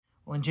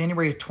Well, in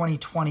January of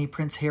 2020,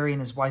 Prince Harry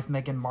and his wife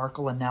Meghan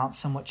Markle announced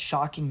somewhat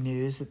shocking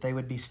news that they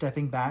would be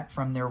stepping back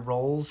from their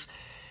roles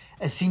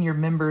as senior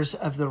members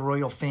of the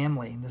royal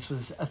family. This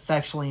was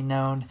affectionately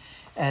known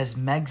as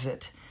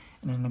Megxit.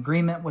 And an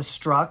agreement was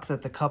struck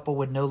that the couple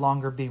would no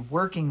longer be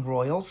working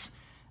royals,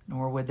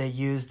 nor would they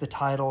use the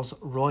titles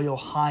Royal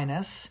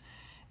Highness,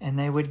 and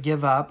they would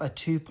give up a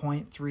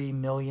 £2.3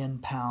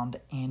 million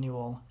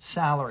annual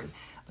salary.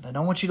 But I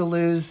don't want you to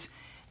lose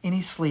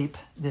any sleep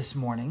this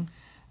morning,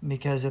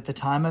 because at the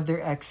time of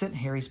their exit,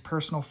 Harry's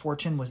personal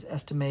fortune was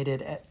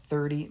estimated at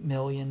 £30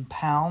 million.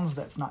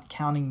 That's not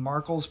counting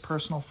Markle's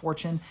personal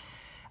fortune.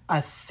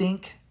 I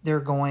think they're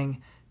going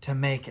to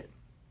make it.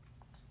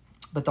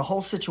 But the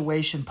whole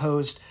situation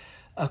posed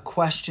a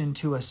question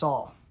to us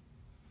all.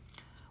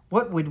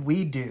 What would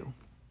we do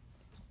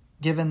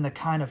given the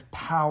kind of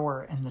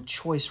power and the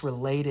choice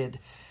related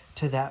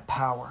to that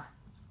power?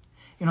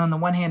 You know, on the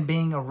one hand,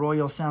 being a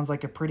royal sounds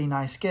like a pretty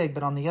nice gig,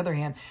 but on the other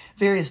hand,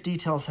 various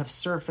details have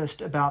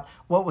surfaced about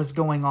what was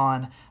going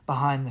on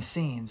behind the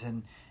scenes.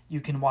 And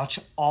you can watch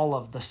all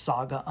of the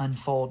saga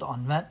unfold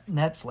on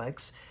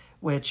Netflix,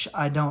 which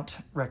I don't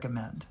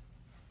recommend.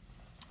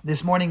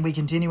 This morning, we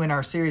continue in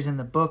our series in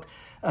the book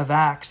of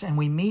Acts, and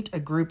we meet a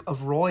group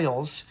of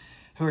royals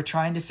who are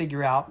trying to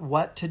figure out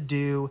what to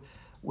do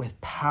with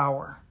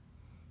power,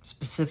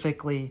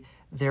 specifically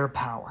their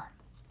power.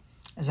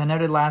 As I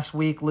noted last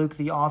week, Luke,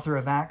 the author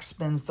of Acts,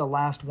 spends the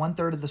last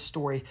one-third of the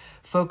story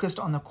focused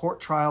on the court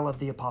trial of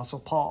the Apostle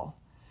Paul.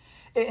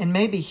 And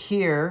maybe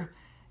here,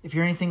 if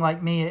you're anything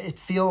like me, it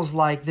feels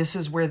like this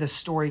is where the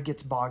story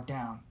gets bogged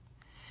down.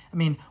 I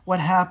mean, what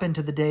happened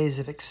to the days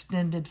of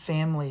extended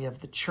family of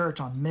the church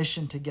on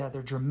mission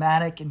together,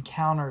 dramatic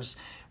encounters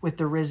with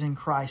the risen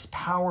Christ,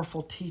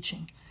 powerful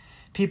teaching,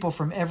 people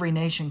from every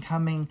nation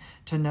coming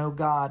to know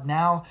God?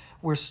 Now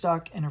we're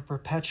stuck in a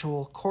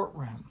perpetual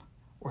courtroom,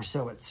 or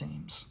so it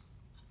seems.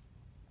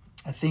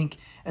 I think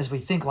as we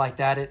think like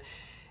that, it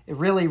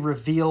really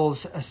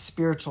reveals a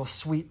spiritual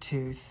sweet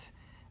tooth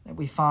that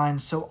we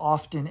find so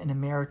often in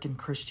American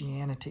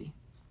Christianity.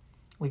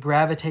 We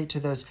gravitate to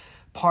those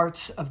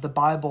parts of the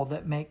Bible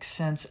that make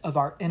sense of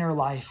our inner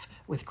life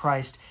with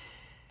Christ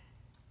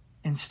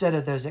instead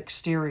of those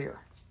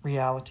exterior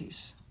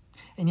realities.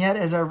 And yet,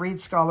 as I read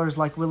scholars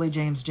like Willie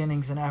James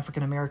Jennings, an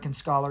African-American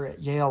scholar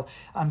at Yale,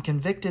 I'm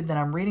convicted that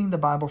I'm reading the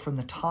Bible from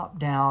the top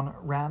down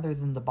rather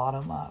than the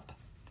bottom up.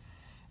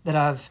 That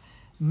I've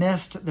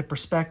missed the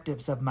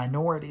perspectives of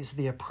minorities,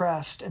 the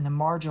oppressed, and the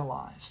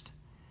marginalized.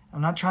 I'm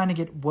not trying to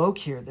get woke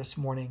here this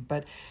morning,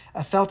 but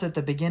I felt at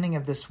the beginning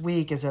of this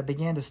week, as I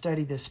began to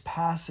study this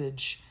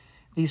passage,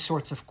 these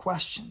sorts of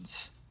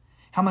questions.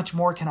 How much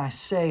more can I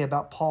say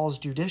about Paul's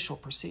judicial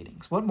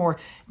proceedings? What more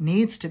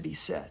needs to be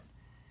said?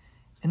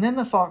 And then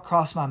the thought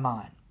crossed my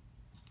mind.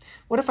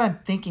 What if I'm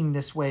thinking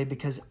this way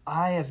because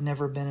I have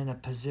never been in a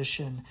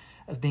position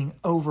of being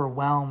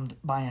overwhelmed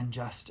by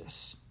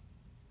injustice?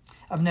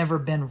 I've never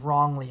been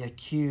wrongly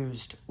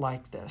accused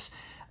like this.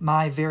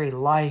 My very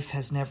life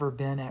has never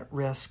been at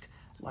risk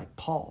like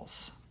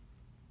Paul's.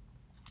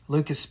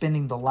 Luke is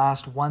spending the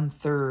last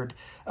one-third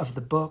of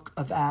the book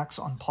of Acts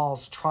on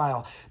Paul's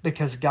trial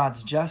because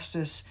God's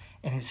justice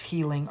and his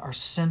healing are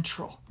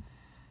central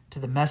to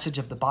the message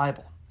of the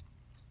Bible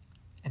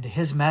and to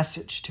his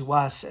message to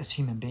us as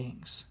human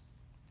beings.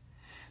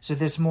 So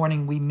this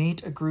morning we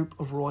meet a group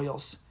of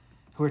royals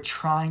who are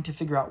trying to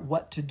figure out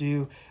what to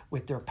do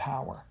with their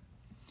power.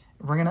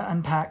 We're going to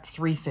unpack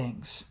three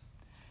things.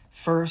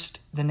 First,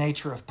 the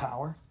nature of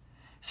power.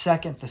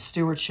 Second, the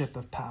stewardship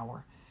of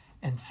power.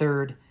 And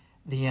third,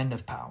 the end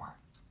of power.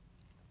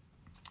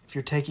 If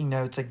you're taking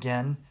notes,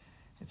 again,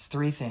 it's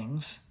three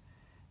things: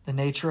 the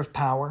nature of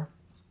power,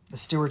 the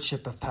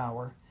stewardship of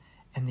power,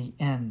 and the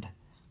end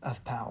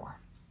of power.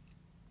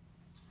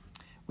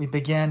 We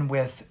begin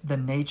with the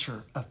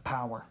nature of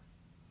power.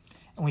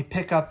 And we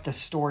pick up the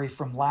story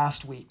from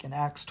last week in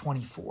Acts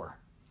 24.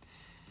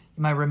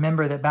 You might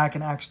remember that back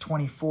in Acts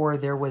 24,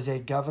 there was a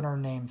governor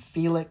named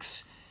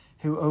Felix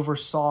who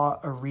oversaw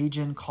a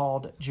region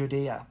called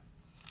Judea.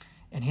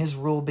 And his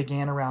rule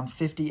began around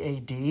 50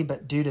 AD,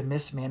 but due to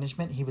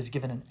mismanagement, he was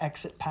given an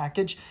exit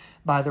package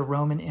by the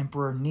Roman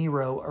Emperor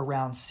Nero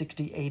around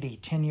 60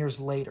 AD, 10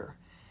 years later.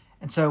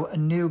 And so a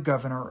new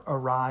governor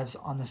arrives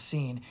on the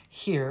scene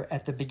here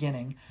at the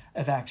beginning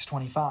of Acts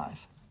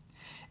 25.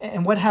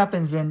 And what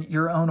happens in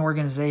your own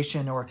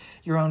organization or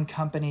your own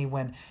company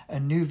when a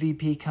new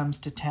VP comes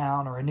to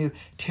town or a new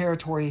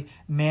territory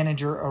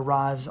manager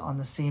arrives on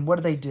the scene?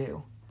 What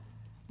do?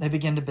 They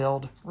begin to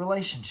build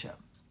relationship.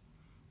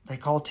 They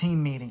call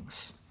team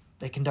meetings.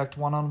 They conduct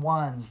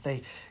one-on-ones.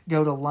 They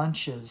go to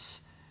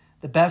lunches.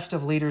 The best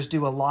of leaders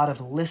do a lot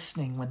of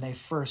listening when they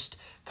first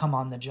come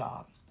on the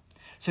job.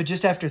 So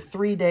just after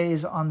 3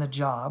 days on the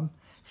job,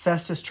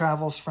 Festus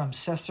travels from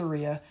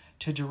Caesarea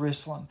to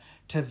Jerusalem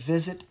to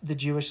visit the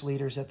Jewish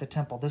leaders at the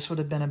temple. This would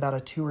have been about a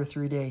 2 or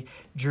 3 day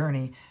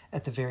journey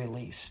at the very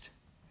least.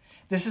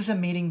 This is a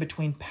meeting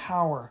between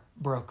power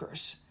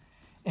brokers,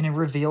 and it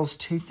reveals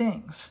two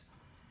things.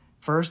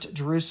 First,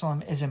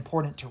 Jerusalem is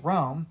important to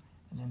Rome,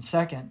 And then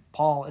second,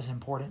 Paul is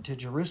important to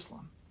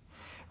Jerusalem.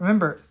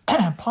 Remember,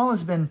 Paul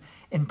has been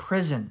in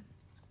prison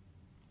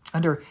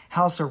under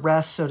house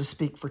arrest, so to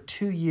speak, for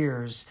 2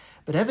 years,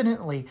 but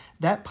evidently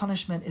that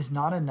punishment is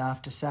not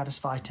enough to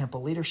satisfy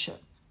temple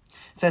leadership.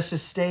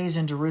 Festus stays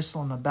in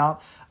Jerusalem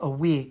about a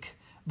week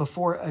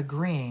before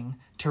agreeing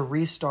to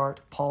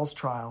restart Paul's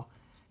trial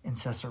in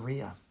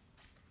Caesarea.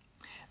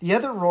 The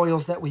other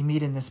royals that we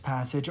meet in this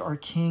passage are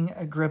King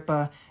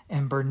Agrippa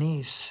and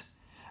Bernice.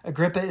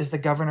 Agrippa is the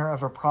governor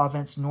of a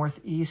province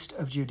northeast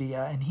of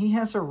Judea, and he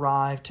has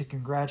arrived to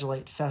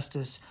congratulate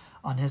Festus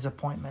on his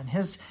appointment.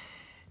 His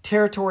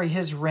territory,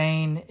 his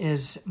reign,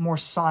 is more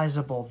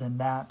sizable than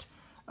that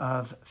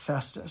of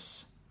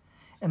Festus.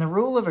 And the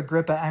rule of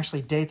Agrippa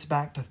actually dates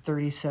back to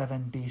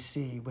 37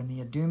 BC, when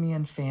the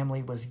Idumean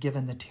family was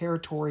given the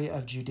territory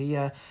of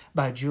Judea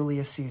by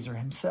Julius Caesar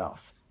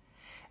himself.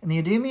 And the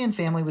Idumean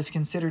family was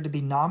considered to be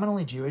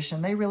nominally Jewish,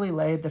 and they really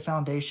laid the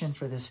foundation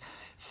for this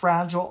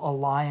fragile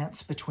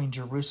alliance between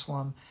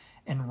Jerusalem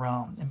and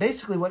Rome. And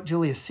basically what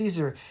Julius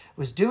Caesar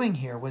was doing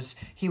here was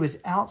he was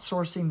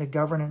outsourcing the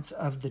governance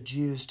of the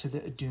Jews to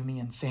the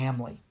Idumean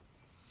family.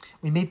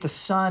 We meet the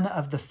son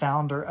of the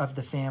founder of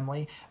the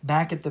family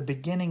back at the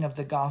beginning of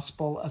the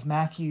Gospel of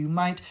Matthew. You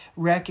might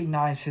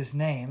recognize his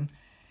name,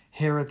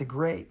 Herod the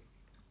Great.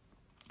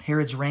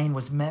 Herod's reign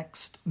was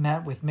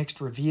met with mixed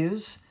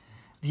reviews,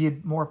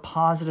 viewed more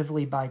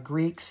positively by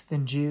Greeks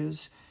than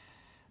Jews,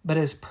 but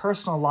his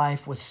personal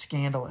life was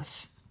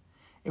scandalous.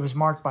 It was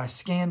marked by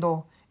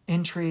scandal,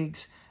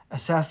 intrigues,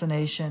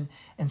 assassination,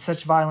 and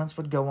such violence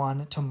would go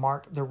on to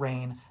mark the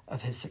reign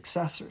of his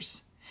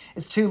successors.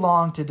 It's too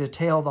long to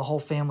detail the whole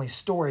family's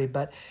story,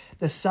 but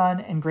the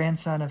son and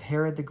grandson of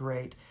Herod the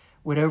Great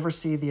would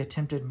oversee the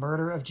attempted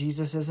murder of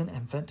Jesus as an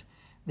infant,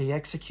 the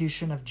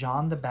execution of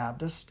John the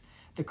Baptist,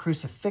 the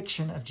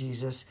crucifixion of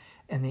Jesus,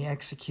 and the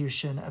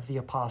execution of the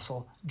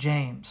apostle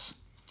James.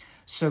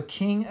 So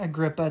King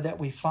Agrippa that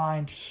we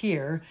find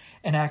here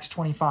in Acts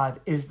 25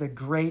 is the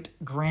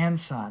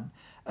great-grandson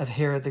of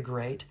Herod the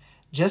Great,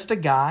 just a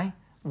guy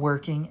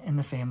working in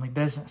the family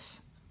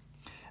business.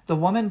 The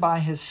woman by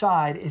his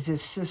side is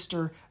his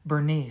sister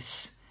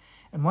Bernice,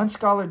 and one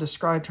scholar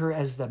described her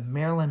as the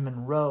Marilyn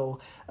Monroe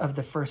of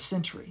the first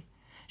century.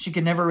 She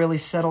could never really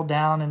settle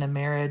down in a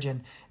marriage,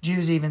 and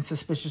Jews even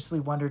suspiciously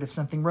wondered if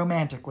something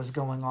romantic was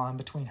going on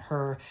between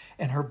her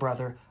and her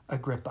brother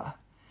Agrippa.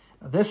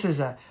 Now, this is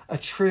a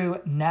true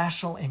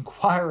National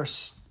Enquirer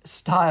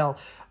style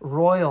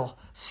royal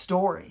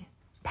story.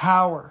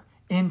 Power,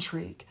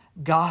 intrigue,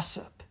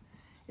 gossip.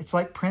 It's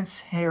like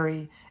Prince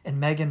Harry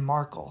and Meghan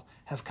Markle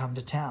have come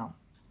to town.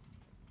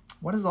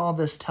 What does all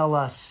this tell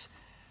us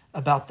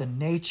about the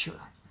nature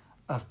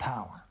of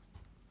power?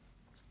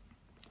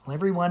 Well,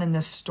 everyone in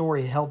this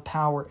story held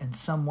power in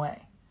some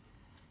way.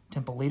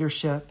 Temple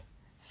leadership,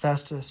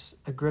 Festus,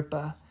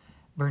 Agrippa,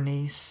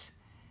 Bernice,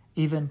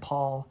 even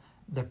Paul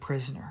the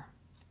prisoner.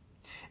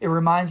 It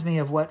reminds me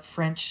of what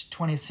French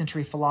 20th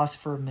century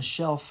philosopher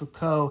Michel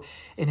Foucault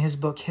in his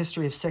book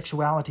History of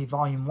Sexuality,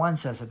 Volume 1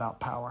 says about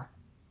power.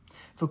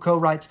 Foucault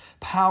writes,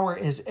 "Power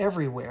is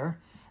everywhere,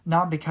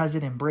 not because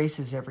it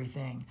embraces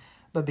everything,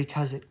 but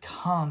because it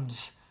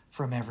comes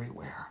from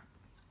everywhere."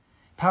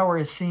 Power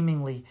is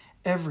seemingly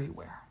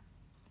everywhere.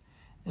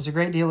 There's a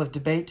great deal of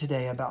debate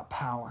today about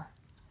power.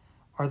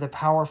 Are the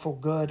powerful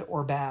good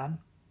or bad?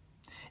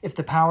 If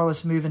the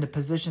powerless move into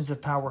positions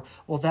of power,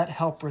 will that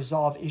help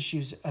resolve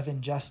issues of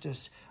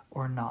injustice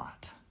or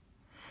not?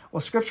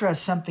 Well, Scripture has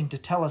something to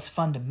tell us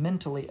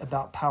fundamentally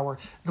about power,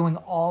 going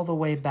all the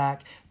way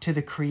back to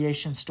the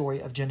creation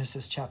story of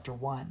Genesis chapter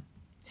 1.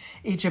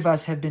 Each of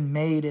us have been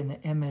made in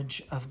the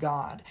image of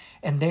God.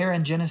 And there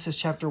in Genesis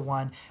chapter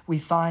 1, we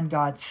find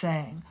God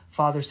saying,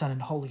 Father, Son,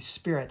 and Holy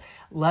Spirit,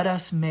 let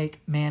us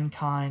make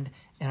mankind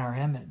in our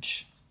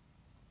image.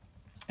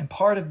 And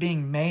part of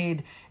being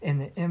made in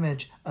the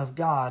image of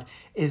God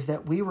is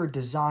that we were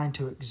designed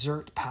to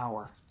exert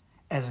power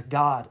as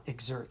God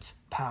exerts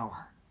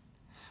power.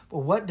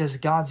 Well, what does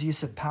God's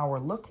use of power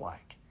look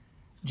like?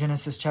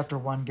 Genesis chapter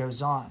 1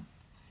 goes on.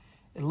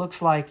 It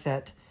looks like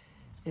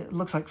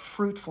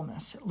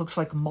fruitfulness. It looks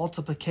like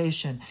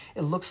multiplication.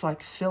 It looks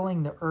like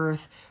filling the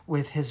earth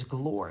with his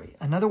glory.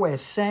 Another way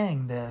of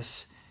saying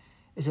this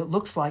is it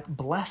looks like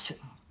blessing.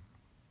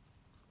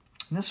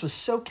 And this was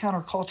so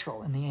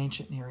countercultural in the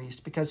ancient Near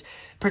East because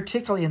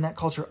particularly in that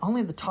culture,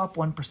 only the top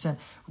 1%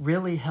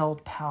 really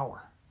held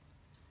power.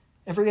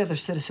 Every other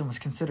citizen was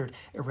considered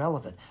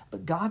irrelevant.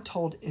 But God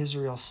told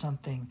Israel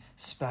something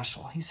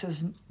special. He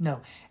says,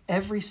 no,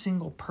 every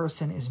single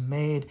person is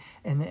made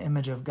in the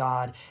image of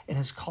God and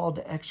is called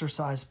to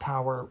exercise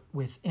power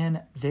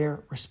within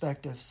their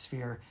respective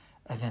sphere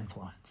of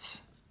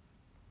influence.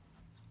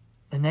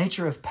 The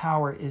nature of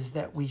power is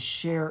that we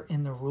share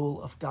in the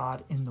rule of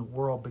God in the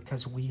world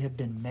because we have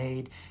been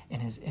made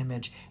in his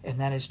image, and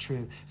that is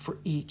true for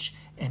each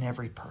and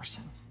every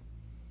person.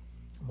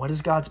 What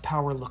does God's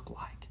power look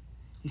like?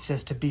 He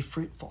says to be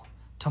fruitful,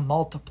 to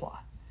multiply,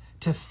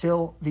 to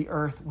fill the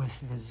earth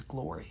with his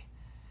glory.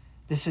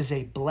 This is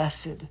a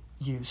blessed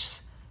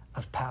use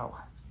of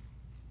power.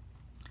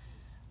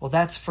 Well,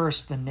 that's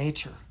first the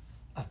nature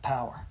of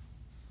power,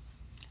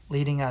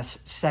 leading us,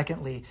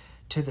 secondly,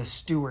 to the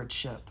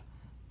stewardship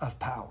of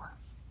power.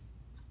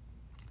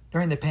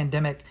 During the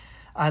pandemic,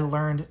 I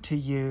learned to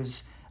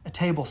use a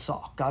table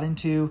saw, got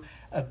into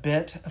a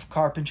bit of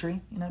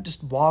carpentry,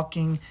 just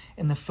walking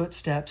in the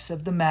footsteps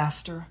of the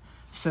master,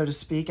 so to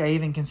speak. I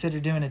even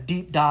considered doing a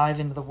deep dive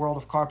into the world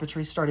of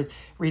carpentry, started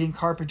reading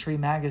carpentry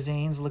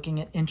magazines,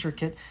 looking at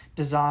intricate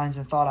designs,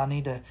 and thought I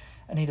need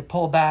to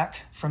pull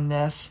back from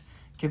this.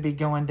 Could be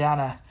going down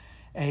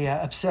a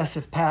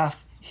obsessive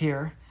path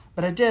here.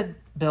 But I did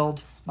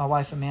build my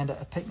wife Amanda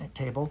a picnic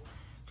table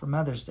for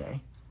Mother's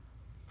Day.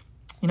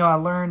 I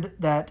learned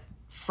that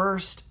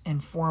first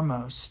and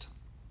foremost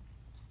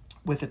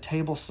with a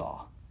table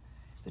saw,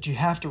 that you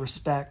have to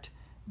respect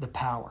the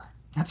power.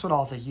 That's what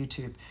all the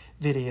YouTube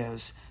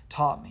videos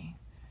taught me.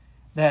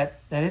 That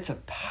it's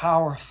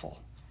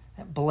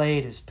that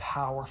blade is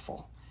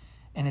powerful.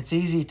 And it's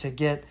easy to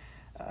get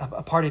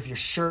a part of your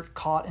shirt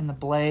caught in the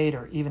blade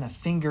or even a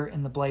finger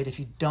in the blade if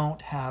you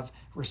don't have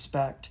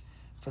respect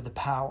for the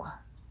power.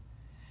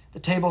 The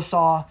table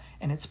saw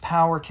and its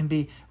power can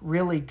be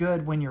really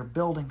good when you're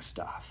building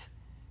stuff.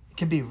 It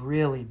can be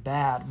really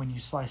bad when you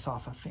slice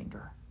off a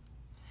finger.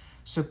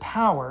 So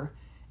power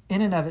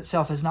in and of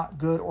itself is not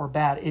good or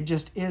bad. It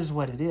just is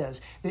what it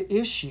is. The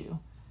issue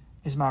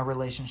is my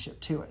relationship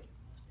to it.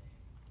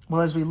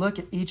 Well, as we look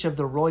at each of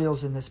the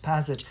royals in this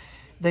passage,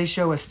 they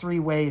show us three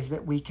ways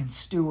that we can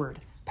steward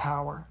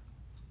power.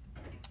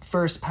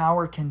 First,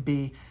 power can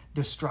be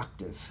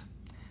destructive.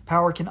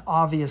 Power can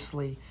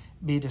obviously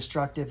be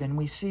destructive, and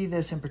we see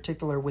this in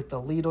particular with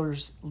the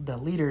leaders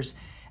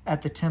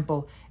at the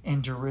temple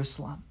in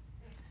Jerusalem.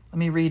 Let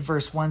me read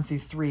verse 1 through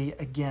 3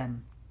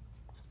 again.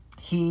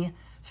 He,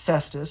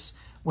 Festus,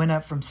 went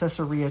up from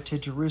Caesarea to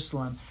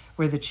Jerusalem,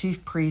 where the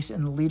chief priests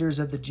and the leaders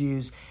of the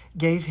Jews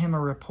gave him a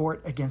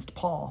report against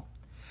Paul.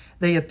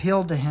 They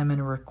appealed to him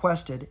and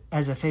requested,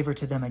 as a favor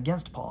to them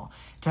against Paul,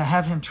 to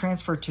have him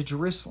transferred to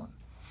Jerusalem.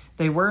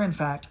 They were, in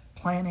fact,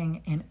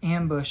 planning an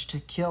ambush to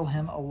kill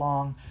him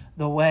along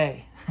the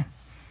way.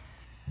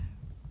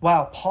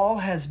 Wow, Paul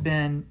has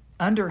been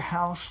under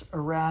house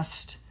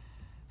arrest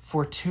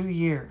for 2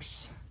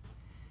 years.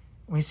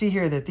 We see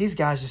here that these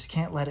guys just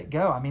can't let it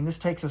go. This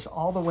takes us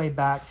all the way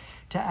back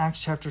to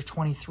Acts chapter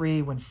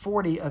 23, when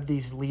 40 of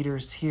these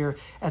leaders here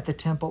at the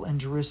temple in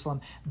Jerusalem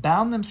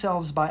bound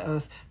themselves by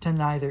oath to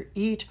neither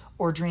eat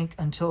or drink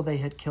until they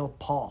had killed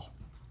Paul.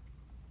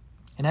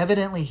 And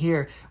evidently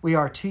here we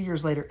are 2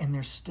 years later, and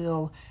they're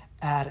still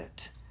at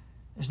it.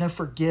 There's no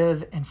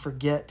forgive and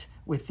forget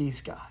with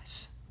these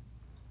guys.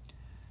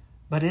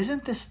 But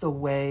isn't this the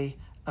way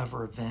of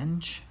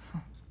revenge?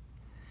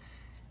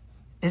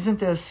 Isn't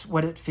this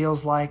what it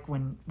feels like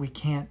when we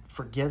can't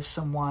forgive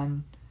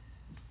someone,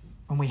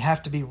 when we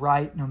have to be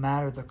right no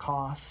matter the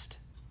cost?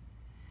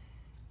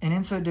 And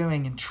in so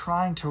doing, in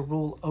trying to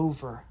rule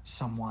over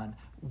someone,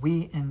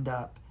 we end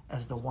up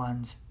as the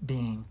ones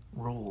being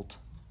ruled.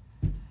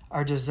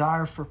 Our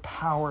desire for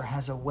power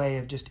has a way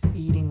of just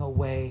eating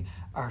away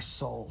our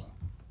soul.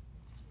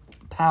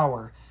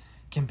 Power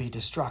can be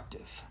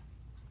destructive.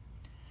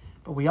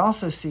 But we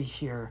also see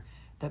here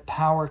that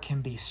power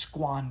can be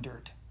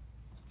squandered.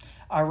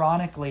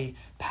 Ironically,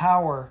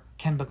 power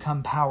can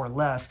become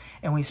powerless,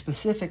 and we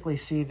specifically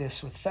see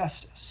this with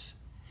Festus.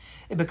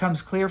 It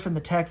becomes clear from the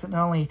text that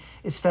not only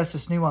is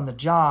Festus new on the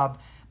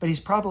job, but he's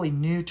probably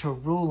new to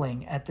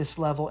ruling at this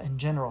level in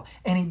general,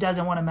 and he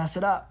doesn't want to mess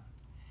it up.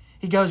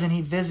 He goes and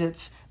he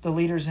visits the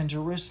leaders in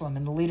Jerusalem,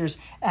 and the leaders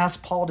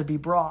ask Paul to be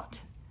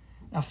brought.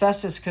 Now,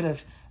 Festus could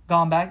have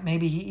gone back,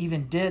 maybe he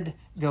even did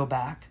go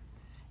back,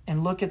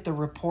 and look at the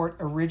report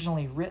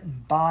originally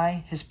written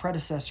by his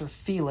predecessor,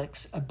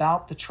 Felix,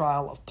 about the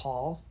trial of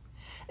Paul.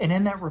 And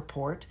in that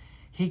report,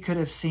 he could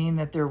have seen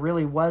that there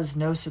really was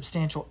no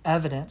substantial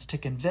evidence to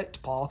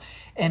convict Paul,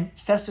 and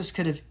Festus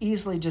could have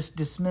easily just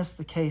dismissed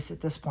the case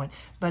at this point,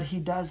 but he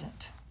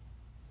doesn't.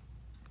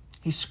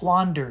 He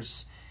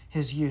squanders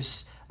his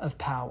use of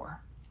power.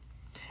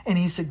 And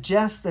he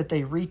suggests that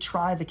they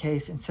retry the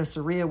case in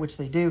Caesarea, which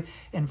they do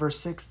in verse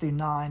 6 through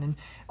 9. And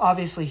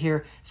obviously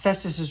here,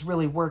 Festus is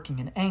really working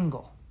an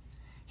angle.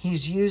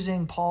 He's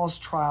using Paul's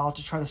trial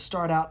to try to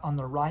start out on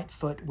the right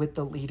foot with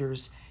the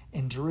leaders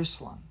in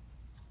Jerusalem,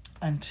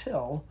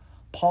 until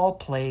Paul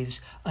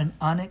plays an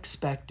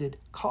unexpected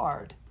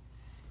card.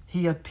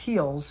 He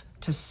appeals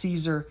to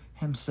Caesar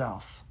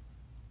himself.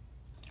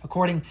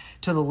 According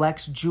to the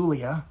Lex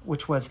Julia,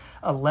 which was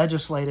a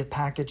legislative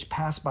package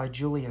passed by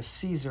Julius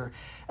Caesar,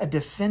 a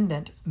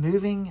defendant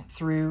moving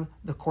through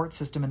the court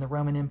system in the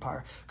Roman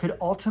Empire could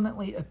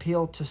ultimately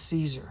appeal to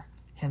Caesar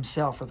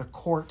himself, or the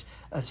court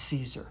of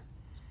Caesar.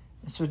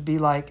 This would be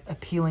like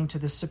appealing to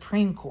the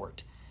Supreme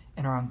Court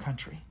in our own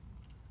country.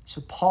 So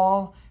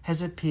Paul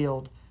has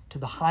appealed to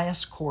the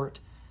highest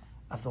court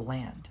of the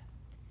land.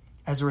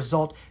 As a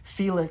result,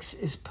 Felix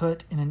is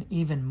put in an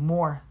even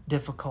more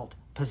difficult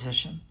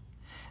position.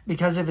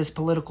 Because of his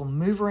political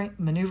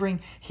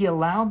maneuvering, he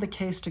allowed the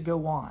case to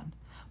go on.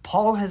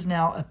 Paul has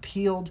now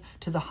appealed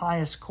to the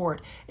highest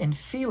court, and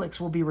Felix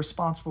will be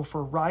responsible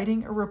for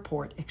writing a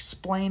report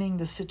explaining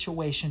the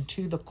situation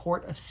to the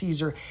court of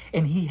Caesar,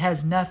 and he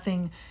has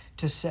nothing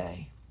to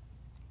say.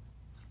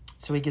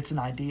 So he gets an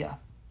idea.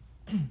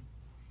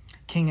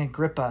 King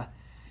Agrippa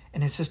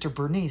and his sister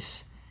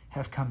Bernice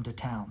have come to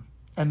town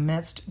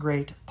amidst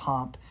great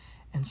pomp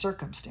and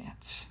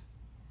circumstance.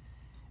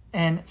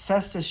 And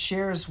Festus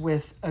shares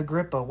with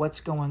Agrippa what's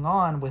going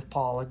on with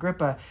Paul.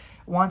 Agrippa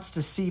wants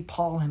to see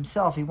Paul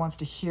himself. He wants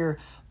to hear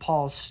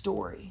Paul's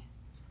story.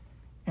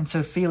 And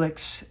so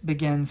Felix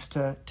begins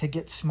to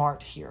get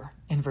smart here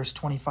in verse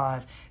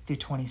 25 through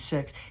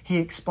 26. He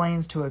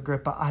explains to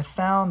Agrippa, I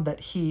found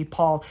that he,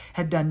 Paul,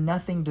 had done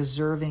nothing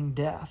deserving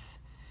death.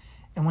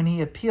 And when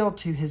he appealed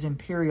to his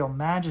imperial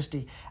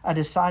majesty, I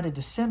decided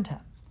to send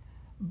him.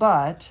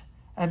 But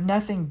I have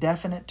nothing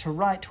definite to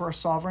write to our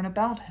sovereign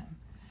about him.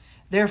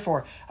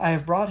 Therefore, I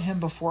have brought him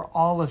before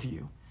all of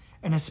you,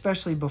 and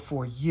especially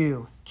before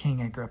you,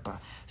 King Agrippa,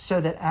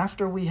 so that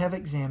after we have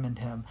examined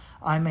him,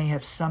 I may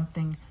have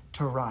something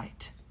to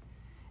write.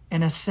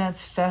 In a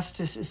sense,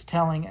 Festus is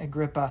telling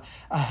Agrippa,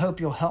 I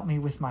hope you'll help me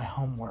with my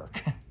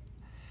homework.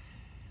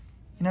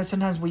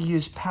 Sometimes we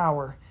use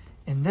power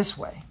in this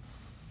way.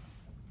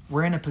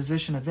 We're in a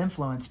position of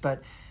influence,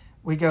 but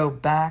we go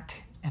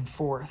back and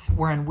forth.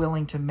 We're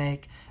unwilling to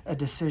make a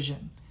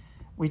decision.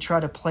 We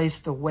try to place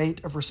the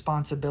weight of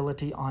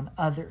responsibility on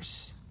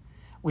others.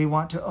 We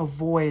want to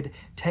avoid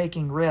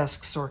taking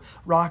risks or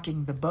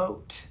rocking the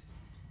boat.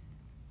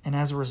 And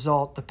as a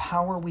result, the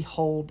power we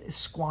hold is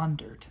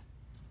squandered.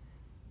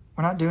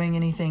 We're not doing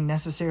anything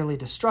necessarily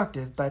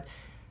destructive, but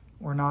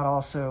we're not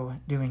also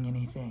doing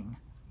anything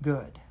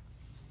good.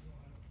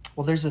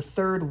 Well, there's a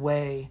third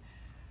way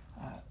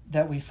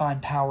that we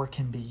find power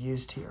can be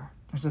used here.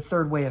 There's a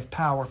third way of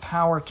power.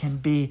 Power can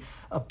be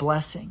a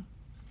blessing.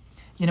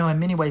 In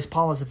many ways,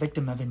 Paul is a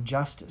victim of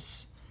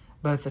injustice.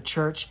 Both the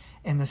church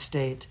and the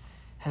state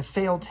have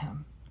failed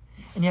him.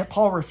 And yet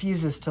Paul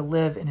refuses to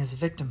live in his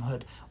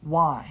victimhood.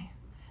 Why?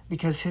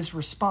 Because his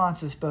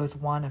response is both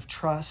one of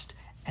trust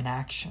and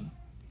action.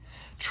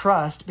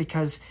 Trust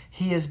because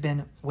he has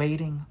been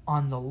waiting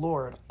on the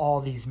Lord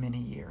all these many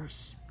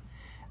years.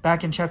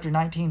 Back in chapter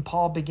 19,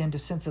 Paul began to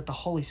sense that the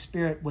Holy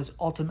Spirit was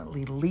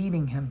ultimately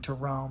leading him to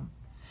Rome,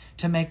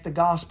 to make the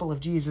gospel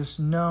of Jesus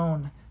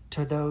known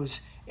to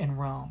those in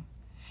Rome.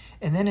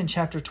 And then in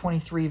chapter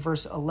 23,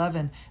 verse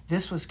 11,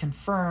 this was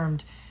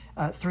confirmed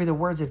through the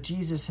words of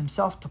Jesus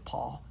himself to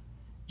Paul.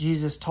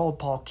 Jesus told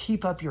Paul,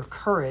 keep up your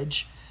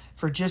courage,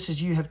 for just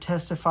as you have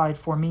testified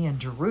for me in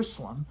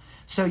Jerusalem,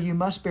 so you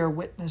must bear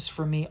witness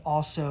for me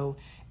also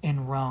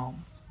in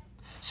Rome.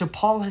 So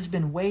Paul has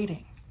been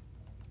waiting,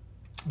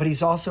 but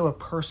he's also a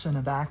person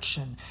of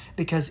action,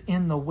 because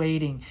in the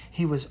waiting,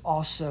 he was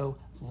also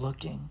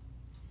looking.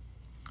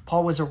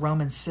 Paul was a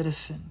Roman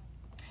citizen.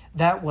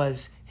 That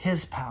was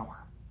his power.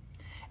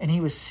 And he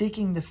was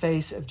seeking the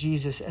face of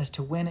Jesus as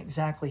to when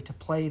exactly to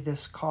play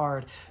this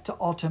card to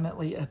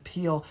ultimately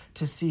appeal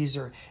to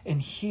Caesar.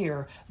 And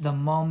here the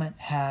moment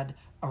had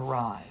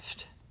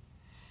arrived.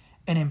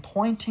 And in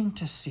pointing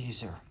to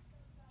Caesar,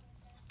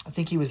 I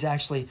think he was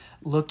actually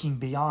looking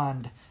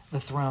beyond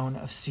the throne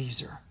of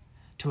Caesar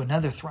to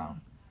another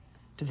throne,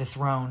 to the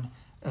throne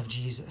of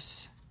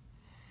Jesus.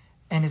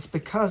 And it's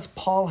because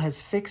Paul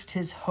has fixed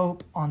his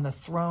hope on the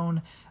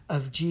throne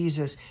of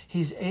Jesus,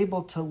 he's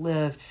able to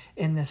live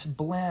in this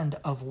blend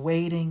of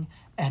waiting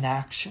and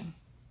action.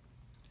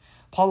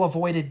 Paul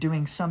avoided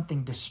doing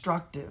something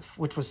destructive,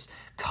 which was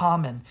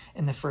common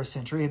in the first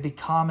century. It'd be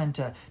common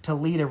to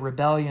lead a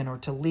rebellion or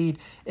to lead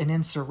an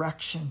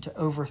insurrection to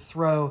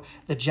overthrow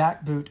the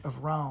jackboot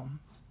of Rome.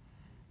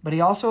 But he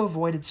also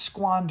avoided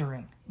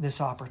squandering this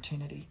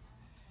opportunity.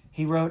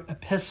 He wrote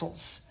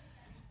epistles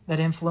that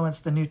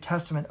influenced the New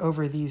Testament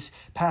over these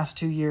past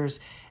 2 years.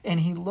 And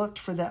he looked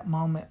for that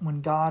moment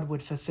when God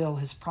would fulfill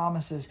his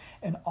promises.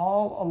 And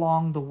all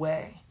along the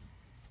way,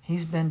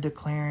 he's been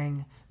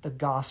declaring the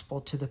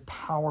gospel to the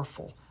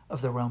powerful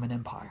of the Roman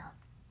Empire.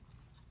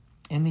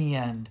 In the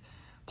end,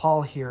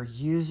 Paul here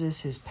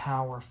uses his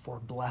power for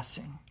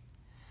blessing,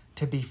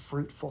 to be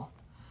fruitful,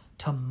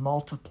 to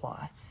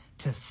multiply,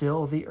 to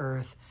fill the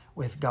earth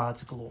with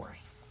God's glory.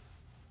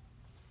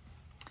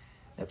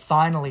 That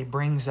finally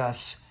brings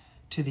us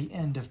to the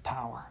end of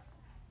power.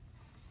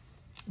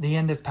 The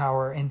end of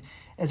power. And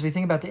as we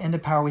think about the end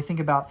of power, we think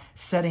about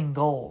setting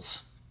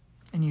goals.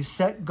 And you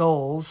set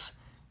goals,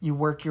 you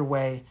work your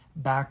way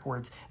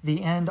backwards.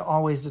 The end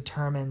always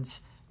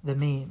determines the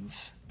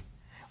means.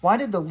 Why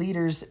did the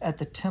leaders at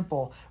the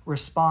temple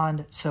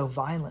respond so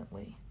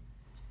violently?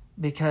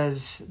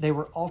 Because they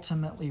were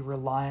ultimately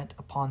reliant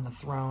upon the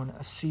throne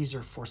of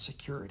Caesar for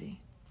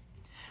security.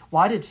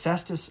 Why did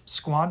Festus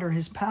squander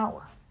his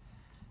power?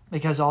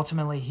 Because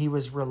ultimately he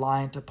was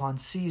reliant upon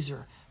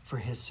Caesar for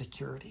his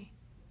security.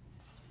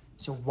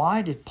 So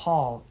why did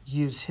Paul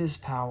use his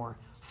power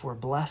for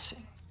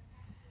blessing?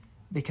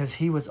 Because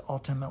he was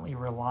ultimately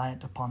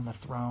reliant upon the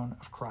throne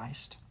of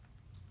Christ.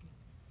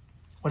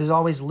 What is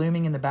always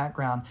looming in the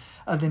background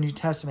of the New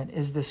Testament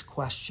is this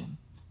question.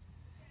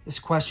 this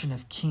question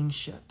of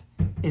kingship.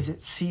 Is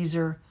it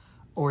Caesar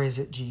or is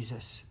it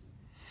Jesus?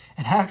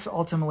 And Acts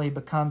ultimately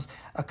becomes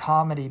a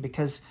comedy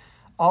because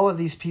all of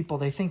these people,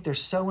 they think they're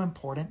so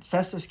important.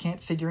 Festus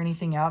can't figure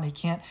anything out. He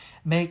can't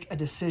make a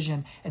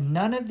decision. And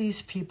none of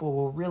these people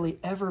will really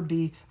ever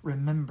be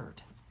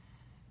remembered.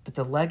 But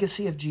the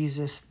legacy of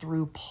Jesus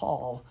through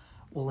Paul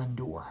will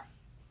endure.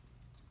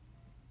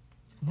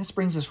 And this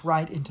brings us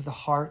right into the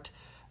heart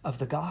of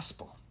the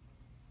gospel.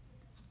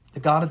 The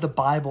God of the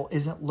Bible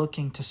isn't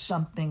looking to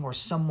something or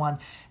someone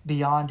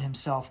beyond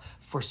himself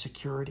for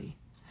security.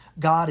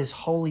 God is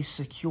wholly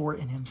secure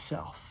in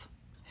himself.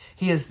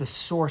 He is the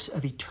source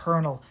of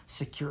eternal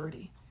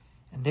security,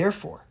 and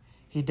therefore,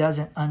 he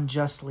doesn't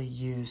unjustly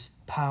use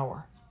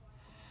power.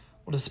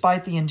 Well,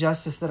 despite the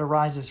injustice that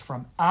arises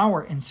from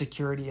our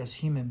insecurity as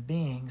human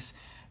beings,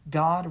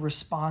 God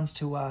responds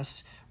to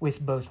us with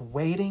both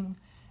waiting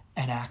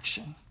and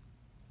action.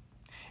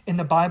 In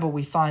the Bible,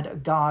 we find a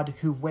God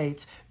who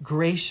waits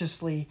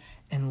graciously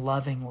and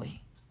lovingly.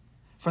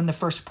 From the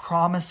first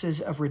promises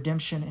of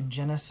redemption in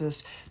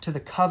Genesis to the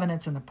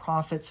covenants and the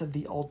prophets of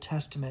the Old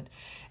Testament.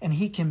 And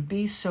he can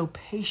be so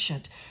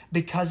patient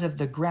because of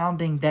the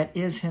grounding that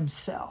is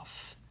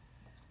himself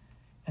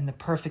and the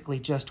perfectly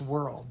just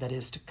world that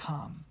is to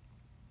come.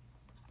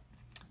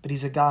 But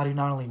he's a God who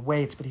not only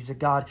waits, but he's a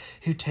God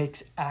who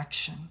takes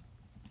action.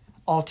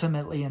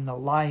 Ultimately in the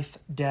life,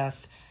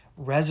 death,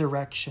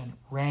 resurrection,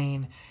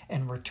 reign,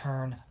 and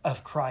return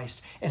of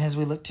Christ. And as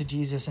we look to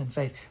Jesus in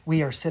faith,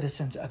 we are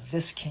citizens of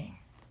this King.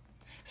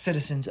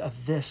 Citizens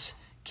of this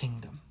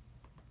kingdom.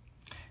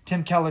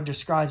 Tim Keller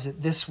describes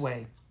it this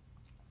way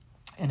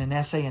in an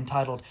essay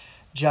entitled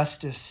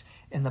Justice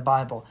in the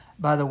Bible.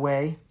 By the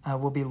way,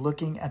 we'll be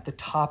looking at the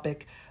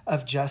topic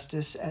of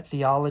justice at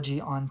Theology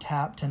on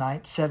Tap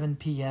tonight, 7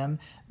 p.m.,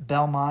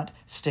 Belmont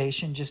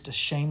Station. Just a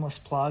shameless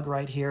plug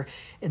right here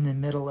in the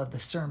middle of the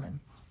sermon.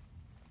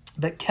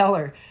 But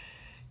Keller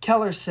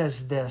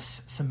says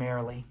this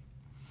summarily.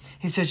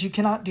 He says, you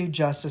cannot do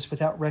justice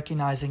without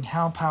recognizing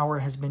how power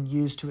has been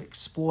used to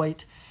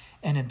exploit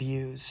and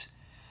abuse.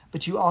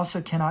 But you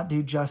also cannot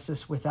do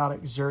justice without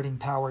exerting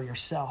power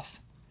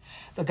yourself.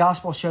 The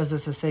gospel shows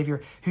us a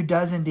Savior who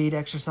does indeed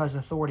exercise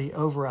authority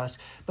over us,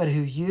 but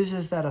who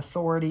uses that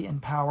authority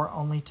and power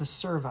only to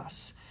serve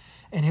us,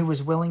 and who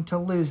was willing to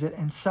lose it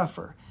and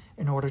suffer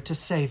in order to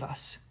save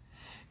us.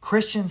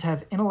 Christians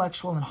have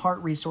intellectual and heart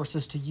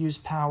resources to use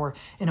power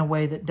in a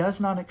way that does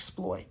not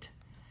exploit.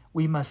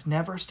 We must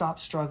never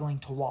stop struggling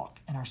to walk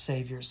in our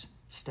Savior's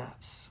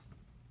steps.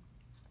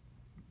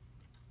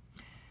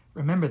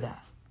 Remember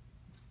that.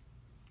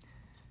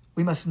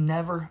 We must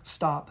never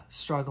stop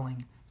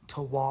struggling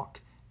to walk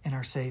in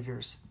our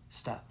Savior's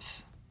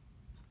steps.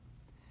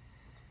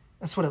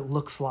 That's what it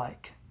looks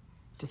like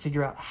to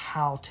figure out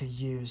how to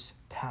use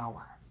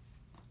power.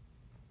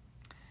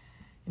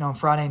 You know, on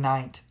Friday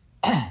night,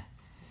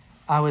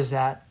 I was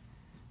at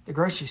the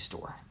grocery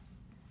store,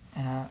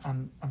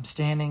 and I'm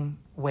standing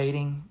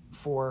waiting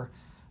for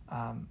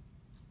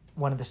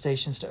one of the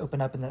stations to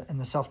open up in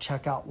the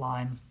self-checkout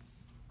line,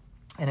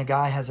 and a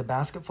guy has a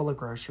basket full of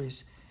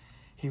groceries.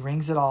 He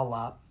rings it all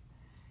up,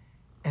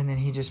 and then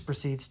he just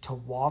proceeds to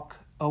walk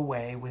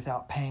away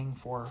without paying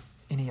for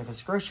any of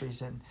his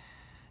groceries. And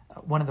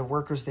one of the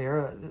workers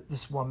there,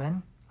 this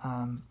woman,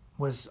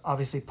 was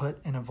obviously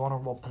put in a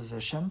vulnerable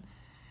position,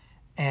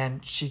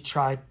 and she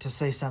tried to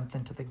say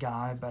something to the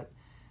guy, but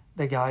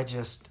the guy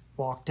just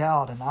walked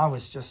out, and I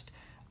was just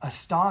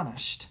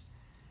astonished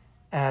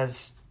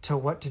as to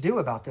what to do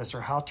about this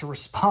or how to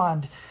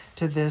respond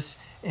to this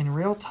in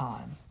real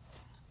time.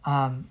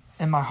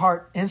 And my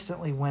heart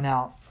instantly went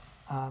out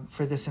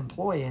for this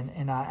employee,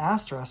 and I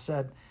asked her, I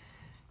said,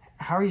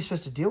 how are you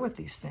supposed to deal with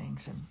these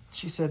things? And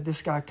she said,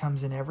 this guy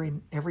comes in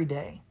every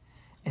day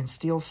and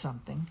steals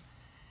something,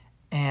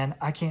 and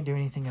I can't do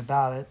anything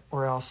about it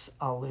or else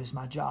I'll lose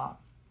my job.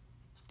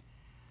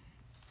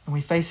 And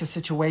we face a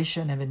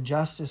situation of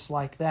injustice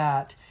like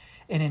that,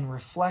 and in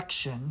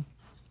reflection,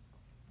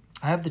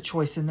 I have the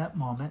choice in that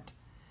moment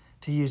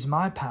to use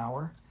my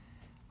power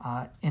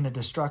in a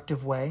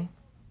destructive way,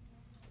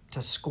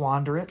 to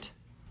squander it,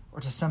 or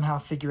to somehow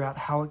figure out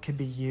how it could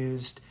be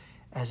used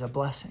as a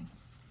blessing.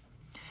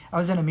 I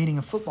was in a meeting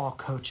of football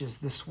coaches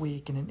this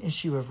week, and an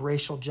issue of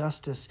racial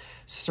justice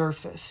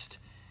surfaced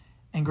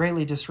and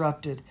greatly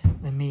disrupted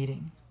the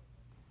meeting.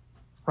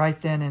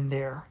 Right then and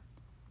there,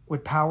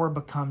 would power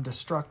become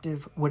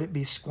destructive? Would it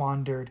be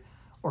squandered?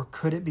 Or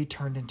could it be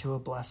turned into a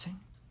blessing?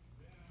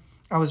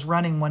 I was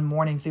running one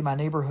morning through my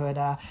neighborhood.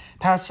 I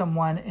passed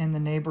someone in the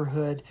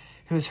neighborhood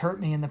who has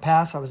hurt me in the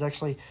past. I was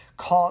actually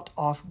caught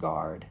off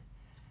guard.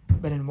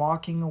 But in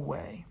walking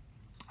away,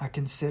 I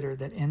considered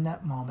that in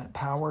that moment,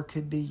 power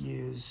could be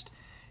used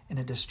in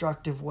a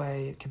destructive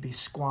way. It could be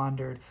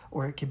squandered,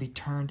 or it could be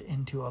turned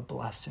into a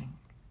blessing.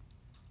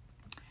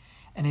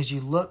 And as you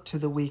look to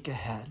the week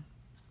ahead,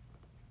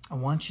 I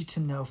want you to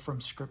know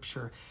from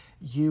Scripture,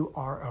 you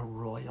are a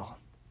royal.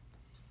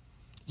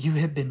 You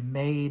have been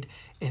made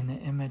in the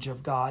image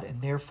of God,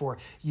 and therefore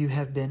you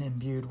have been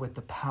imbued with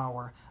the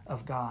power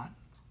of God.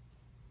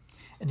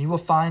 And you will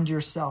find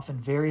yourself in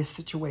various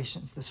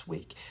situations this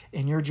week,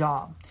 in your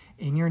job,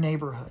 in your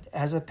neighborhood,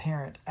 as a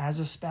parent, as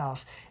a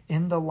spouse,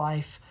 in the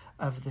life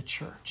of the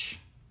church.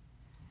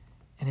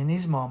 And in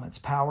these moments,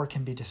 power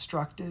can be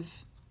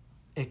destructive,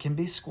 it can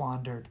be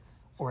squandered,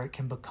 or it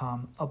can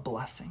become a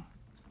blessing.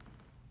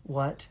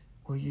 What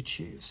will you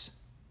choose?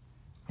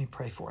 Let me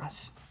pray for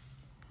us.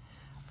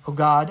 O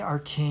God, our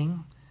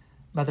King,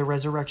 by the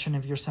resurrection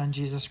of your Son,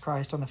 Jesus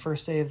Christ, on the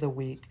first day of the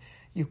week,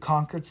 you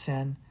conquered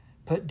sin,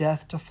 put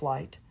death to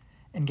flight,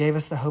 and gave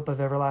us the hope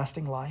of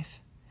everlasting life.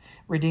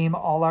 Redeem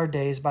all our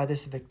days by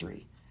this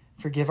victory.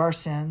 Forgive our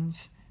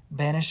sins,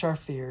 banish our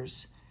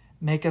fears,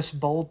 make us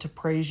bold to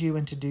praise you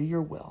and to do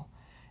your will,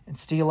 and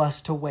steel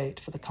us to wait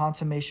for the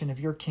consummation of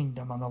your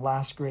kingdom on the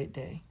last great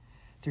day.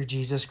 Through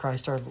Jesus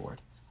Christ our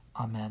Lord.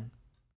 Amen.